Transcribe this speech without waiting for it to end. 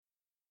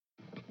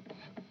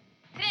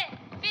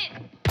Hei,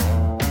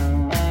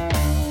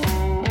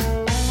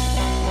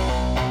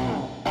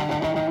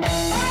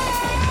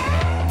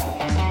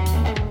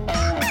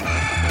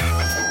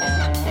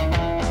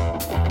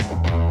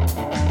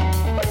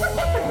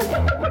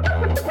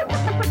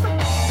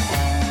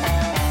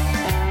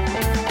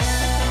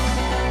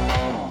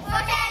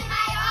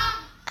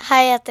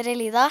 jeg heter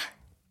Elida.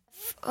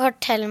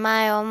 Fortell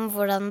meg om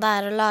hvordan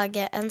det å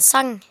lage en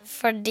sang,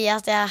 fordi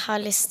at jeg har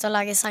lyst til å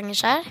lage sanger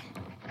selv.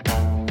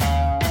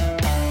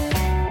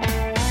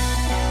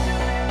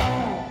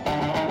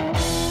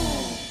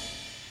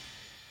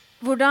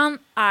 Hvordan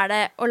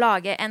det å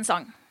lage en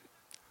sang?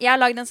 Jeg har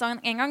laget en sang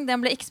en gang,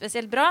 den ble ikke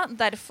spesielt bra.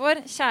 Derfor,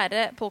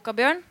 kjære Polka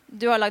Bjørn,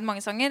 du har laget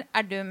mange sanger.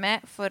 Du med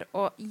for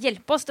å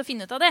hjelpe oss til å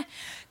finne ut av det?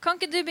 Kan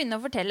ikke du begynne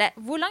å fortelle,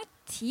 hvor lang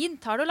tid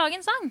tar det å lage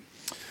en sang?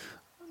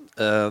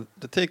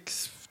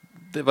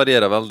 Det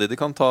varierer veldig. Det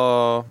kan ta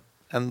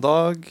en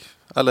dag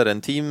eller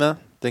en time.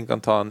 Det kan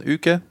ta en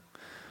uke.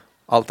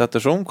 Alt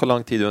ettersom hvor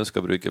lang tid du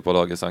ønsker å bruke på å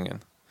lage sangen.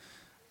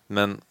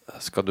 Men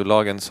skal du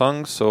lage en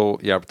sang, så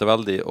hjelper det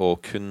veldig å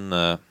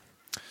kunne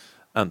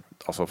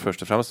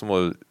først og fremst så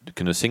må du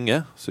kunne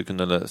synge. Så du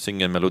kunne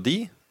synge en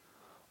melodi.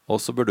 Og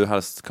så bør du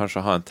helst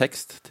kanskje ha en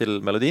tekst til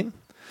melodien.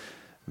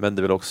 Men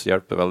det vil også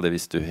hjelpe veldig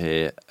hvis du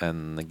har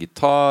en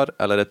gitar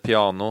eller et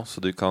piano,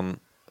 så du kan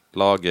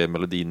lage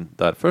melodien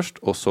der først,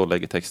 og så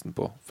legge teksten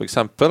på. For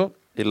eksempel,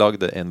 jeg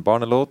lagde en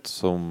barnelåt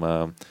som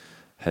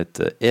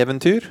heter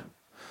Eventyr,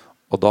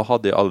 og da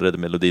hadde jeg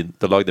allerede melodien.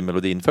 Da lagde jeg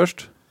melodien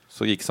først,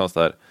 så gikk sånn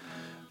der.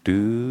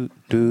 Du,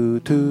 du,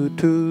 du,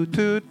 du,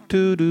 du,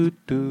 du, du,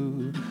 du,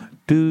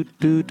 du,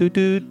 du, du,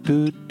 du,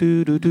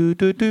 du, du,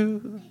 du, du.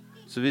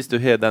 Så hvis du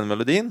har den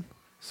melodien,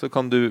 så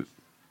kan du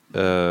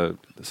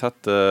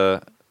sette,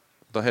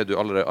 da har du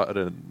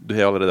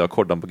allerede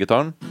akkordene på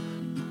gitaren.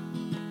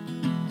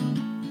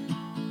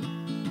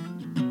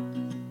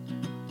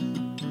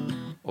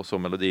 Og så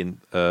melodien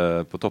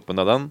på toppen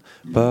av den.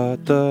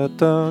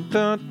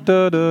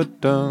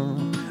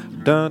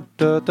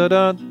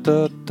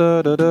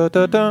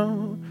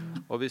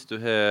 Og hvis du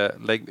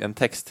legger en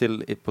tekst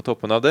til på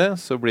toppen av det,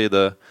 så blir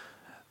det: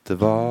 Det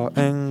var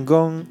en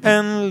gang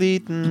en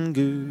liten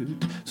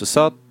gutt som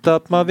satt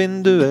opp med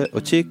vinduet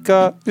og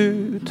kikket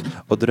ut,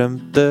 og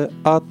drømte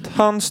at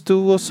han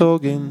sto og så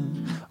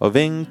inn og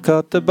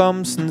vinket til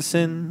bamsen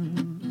sin.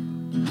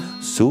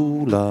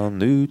 Sola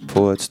han ut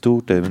på et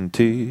stort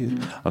eventyr.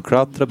 Han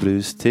klatret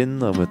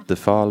brustinn og møtte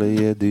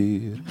farlige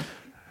dyr.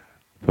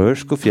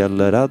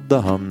 Ørskogfjellet redda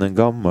han en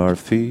gammel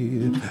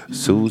fyr,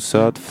 så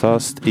satt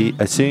fast i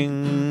ei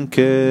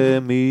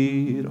synkemyr,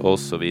 og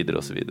så videre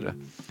og så videre.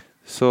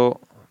 Så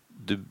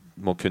du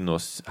må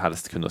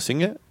helst kunne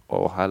synge,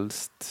 og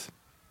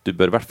du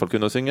bør i hvert fall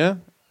kunne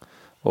synge,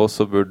 og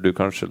så bør du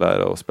kanskje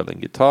lære å spille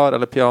en gitar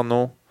eller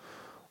piano,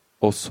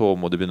 og så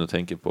må du begynne å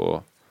tenke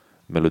på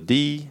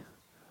melodi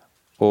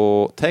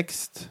og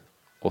tekst,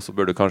 og så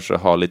bør du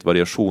kanskje ha litt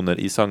variasjoner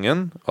i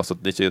sangen, altså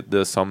det er ikke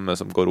det samme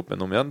som går opp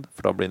med om igjen,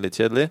 for da blir det litt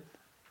kjedelig.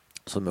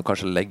 Så du må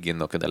kanskje legge inn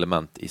noen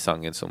element i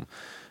sangen som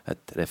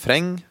et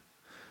refreng,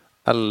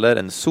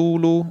 eller en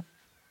solo,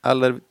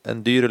 eller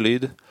en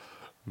dyrelyd.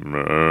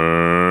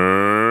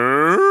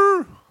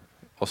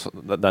 Og så,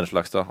 den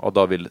slags da, og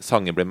da vil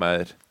sangen bli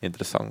mer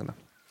interessant da.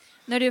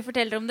 Når du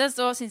forteller om det,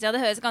 så synes jeg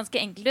det høres ganske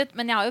enkelt ut,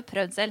 men jeg har jo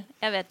prøvd selv.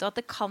 Jeg vet jo at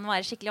det kan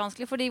være skikkelig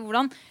vanskelig, fordi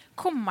hvordan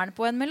kommer den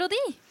på en melodi?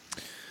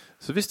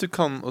 Så hvis du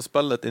kan å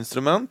spille et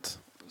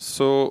instrument,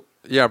 så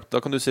da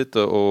kan du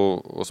sitte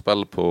og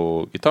spille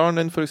på gitaren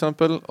din for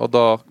eksempel, og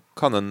da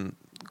kan den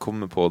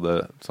komme på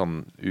det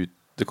sånn ut,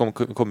 det kan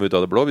komme ut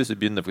av det blå hvis du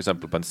begynner for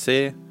eksempel på en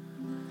C.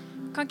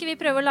 Kan ikke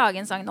vi prøve å lage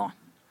en sang nå?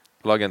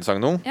 Lage en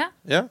sang nå? Ja,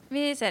 ja.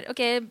 Vi ser.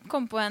 Ok,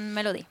 kom på en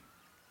melodi.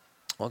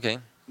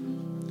 Ok.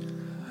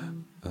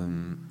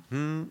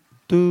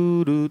 Du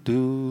du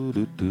du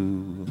du du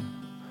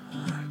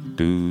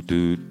du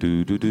du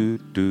du du du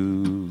du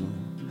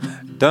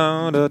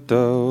da da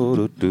da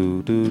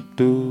du du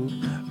du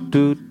du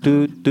du du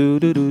du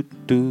du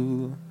du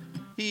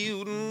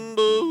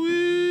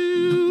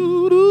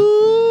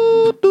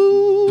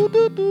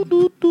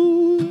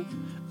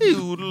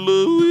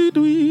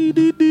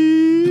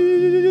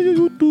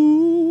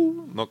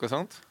noe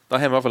sånt. Da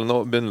har vi i hvert fall en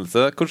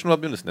begynnelse. Hvordan var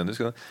begynnelsen din?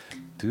 Husker du?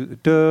 Du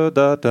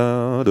da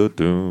da du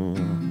du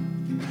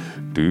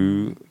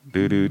du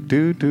du du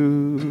du du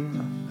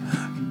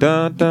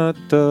da da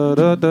da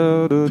da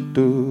da du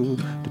du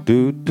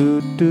du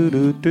du du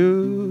du du.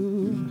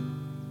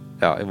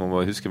 Ja, jeg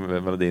må huske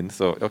melodien.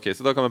 Så, ok,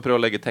 så da kan vi prøve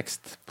å legge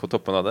tekst på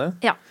toppen av det.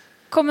 Ja.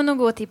 Kom med noen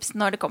gode tips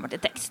når det kommer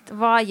til tekst.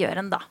 Hva gjør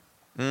en da?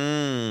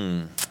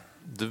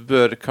 Du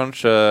bør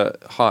kanskje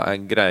ha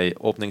en grei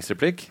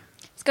åpningsreplikk.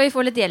 Skal vi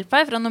få litt hjelp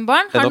her fra noen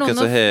barn? Er det noen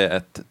som har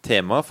et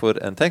tema for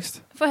en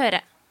tekst? Få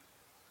høre.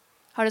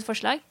 Har du et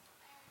forslag?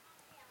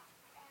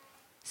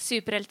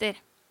 Superhelter.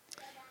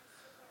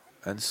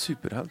 En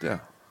superhelt, ja.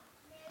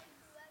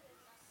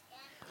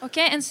 Ok,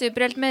 en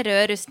superhelt med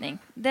rød rustning.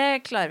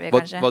 Det klarer vi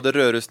kanskje. Var det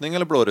rød rustning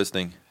eller blå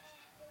rustning?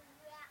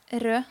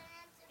 Rød.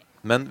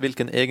 Men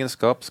hvilken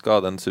egenskap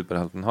skal den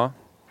superhelten ha?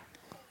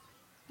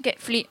 Ok,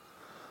 fly.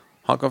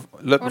 Han kan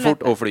løpe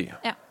fort og fly.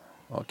 Ja.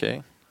 Ok.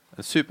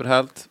 En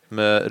superhelt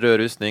med rød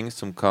rustning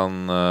som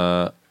kan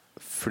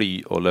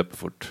fly og løpe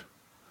fort.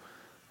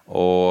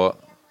 Og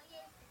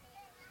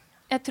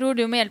Jeg tror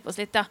du må hjelpe oss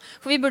litt, ja.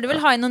 For vi burde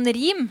vel ha inn noen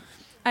rim.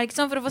 Er det ikke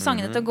sånn for å få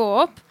sangene til å gå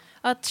opp?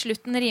 At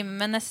slutten rimer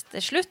med neste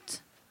slutt?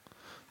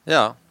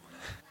 ja.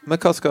 Men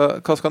hva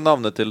skal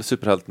navnet til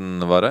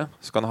superhelten være?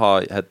 Skal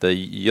han hette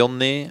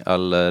Johnny,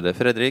 eller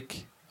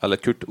Fredrik, eller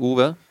Kurt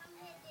Ove?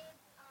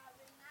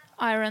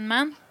 Iron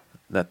Man.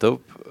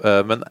 Nettopp.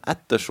 Men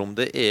ettersom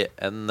det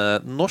en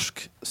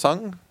norsk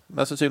sang,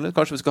 mest sannsynlig,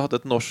 kanskje vi skal ha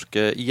et norsk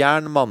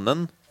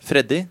Jernmannen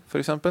Freddy, for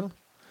eksempel?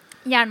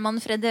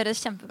 Jernmann Freddy høres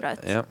kjempebra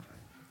ut. Ja.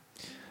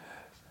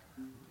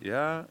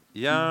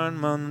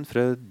 Jernmann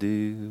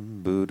Freddy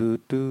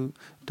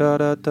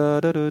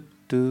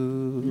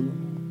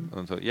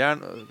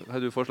har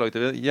du forslag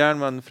til det?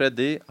 Jernmann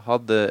Freddy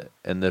hadde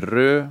en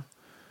rød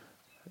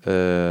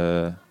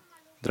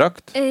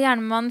drakt.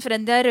 Jernmann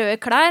Freddy har røde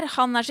klær.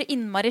 Han så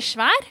innmari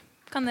svær.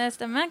 Kan det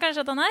stemme?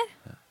 Kanskje at han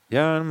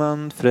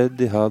Jernmann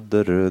Freddy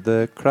hadde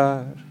røde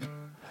klær.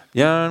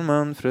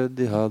 Jernmann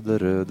Freddy hadde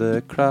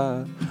røde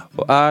klær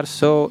og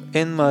så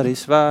innmari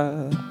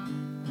svær.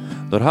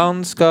 Når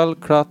han skal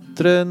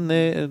klatre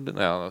ned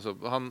altså,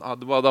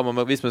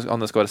 hvis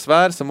han skal være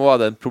svær, så må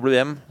det en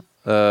problem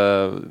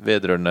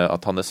vedrørende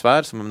at han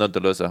svær, som nødt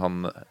til å løse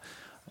han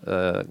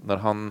når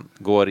han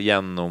går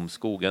gjennom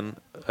skogen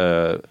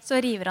så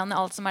river han ned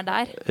alt som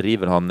der.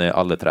 River han ned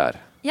alle trær.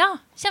 Ja,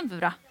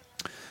 kjempebra.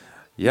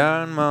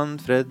 Jernmann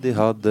Freddy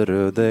hadde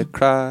røde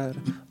klær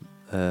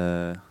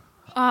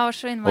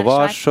og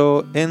var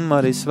så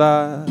innmari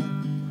svær.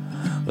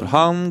 Når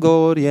han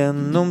går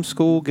gjennom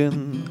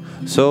skogen,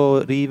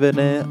 så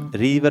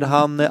river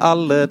han ned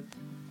alle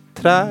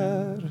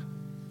trær.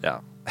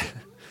 Ja.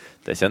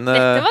 Det kjenner...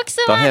 Dette var ikke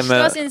så verst,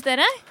 hva synes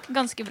dere?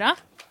 Ganske bra.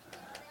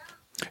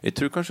 Jeg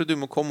tror kanskje du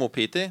må komme opp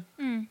hit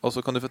og så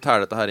kan du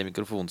fortelle dette her i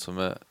mikrofonen som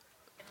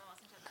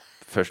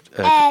først...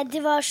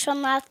 Det var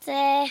sånn at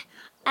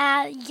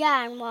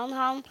Jernmann,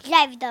 han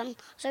levde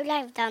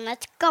han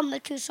et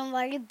gammelt hus som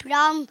var i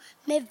brann,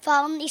 med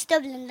vann i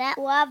støvlene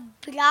og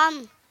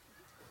brann.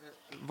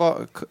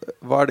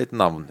 Hva ditt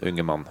navn,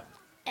 unge mann?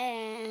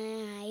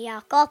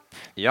 Jakob.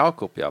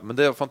 Jakob, ja. Men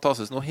det jo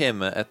fantastisk. Nå har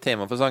vi et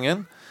tema for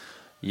sangen.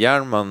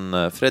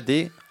 Jernmann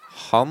Freddy,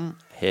 han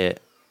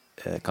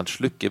kan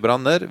slukke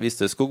branner. Hvis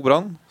det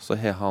skogbrann, så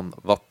har han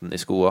vatten i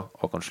skoa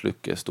og kan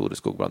slukke store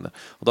skogbranner.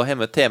 Og da har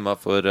vi et tema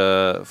for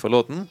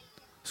låten.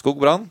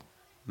 Skogbrann.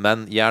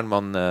 Men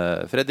Jernmann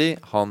Freddy,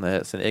 han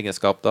sin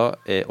egenskap da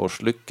å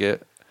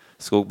slukke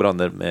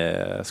skogbranner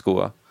med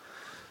skoa.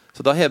 Så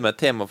da har vi et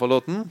tema for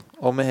låten,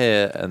 og vi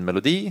har en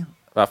melodi, i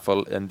hvert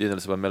fall en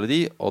begynnelse på en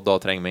melodi, og da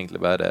trenger vi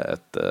egentlig bare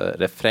et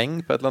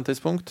refreng på et eller annet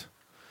tidspunkt.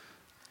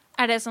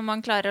 Det som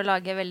man klarer å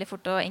lage veldig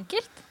fort og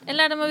enkelt?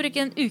 Eller det man bruke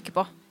en uke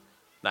på?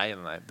 Nei.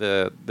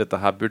 Dette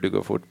her burde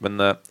gå fort,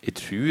 men jeg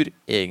tror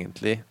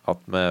egentlig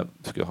at vi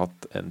skulle hatt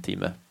en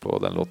time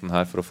på den låten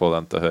her for å få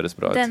den til å høres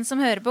bra ut. Den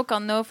som hører på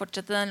kan jo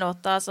fortsette den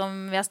låta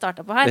som vi har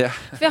startet på her. Ja.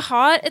 For jeg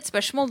har et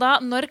spørsmål da.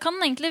 Når kan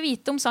man egentlig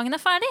vite om sangen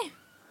ferdig?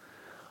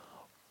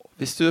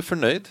 Hvis du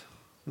fornøyd,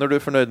 når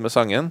du fornøyd med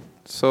sangen,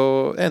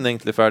 så den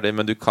egentlig ferdig,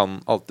 men du kan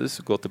alltid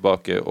gå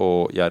tilbake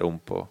og gjøre om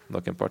på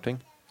noen par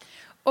ting.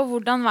 Og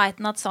hvordan vet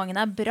den at sangen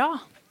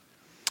bra?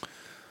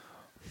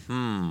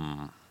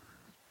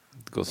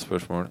 Godt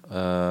spørsmål.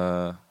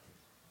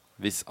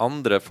 Hvis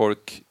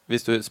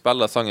du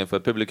spiller sangen for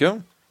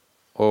publikum,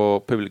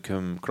 og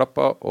publikum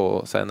klapper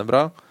og sier den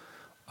bra,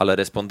 eller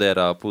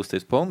responderer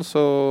positivt på den,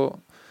 så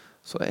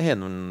har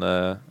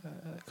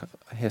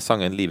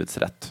sangen livets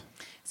rett.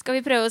 Skal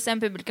vi prøve å se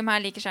om publikum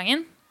her liker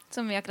sangen,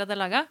 som vi akkurat har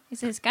laget,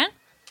 hvis du husker den?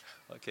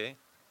 Ok.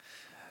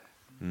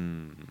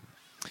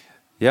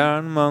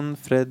 Jernmann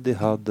Freddy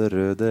hadde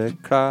røde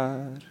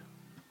klær,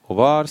 og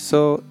var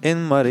så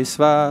innmari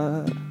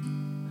svær.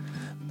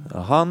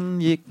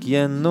 Han gikk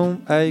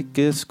gjennom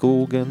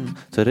eikeskogen,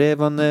 så rev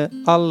han ned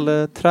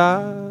alle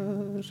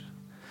trær.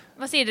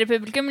 Hva sier dere,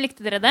 publikum?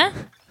 Likte dere det?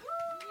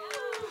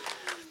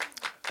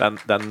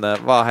 Den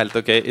var helt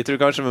ok. Jeg tror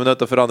kanskje vi er nødt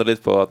til å forandre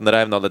litt på at den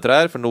revner alle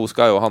trær, for nå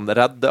skal jo han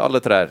redde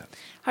alle trær.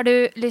 Har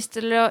du lyst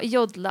til å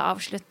jodle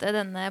avslutte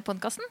denne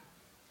podcasten?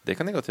 Det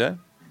kan jeg godt gjøre.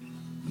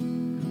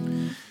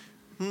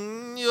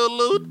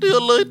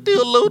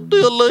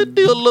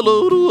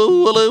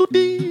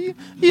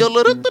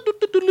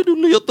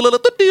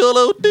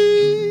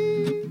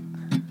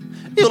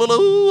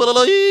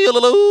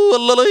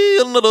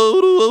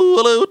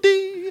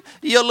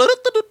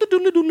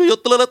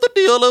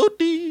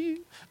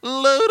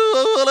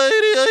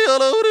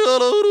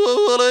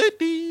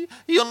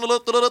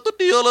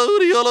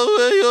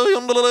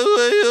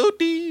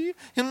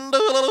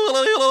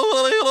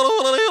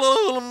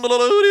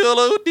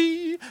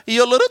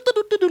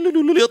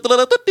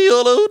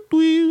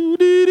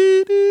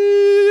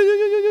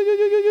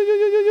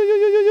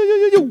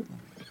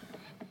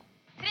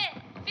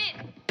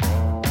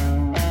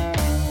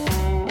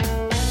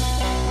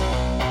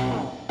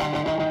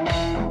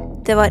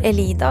 Det var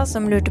Elida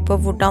som lurte på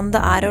hvordan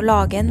det å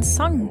lage en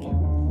sang.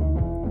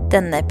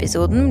 Denne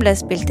episoden ble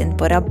spilt inn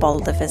på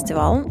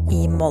Rabaldefestivalen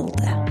i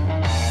Molde.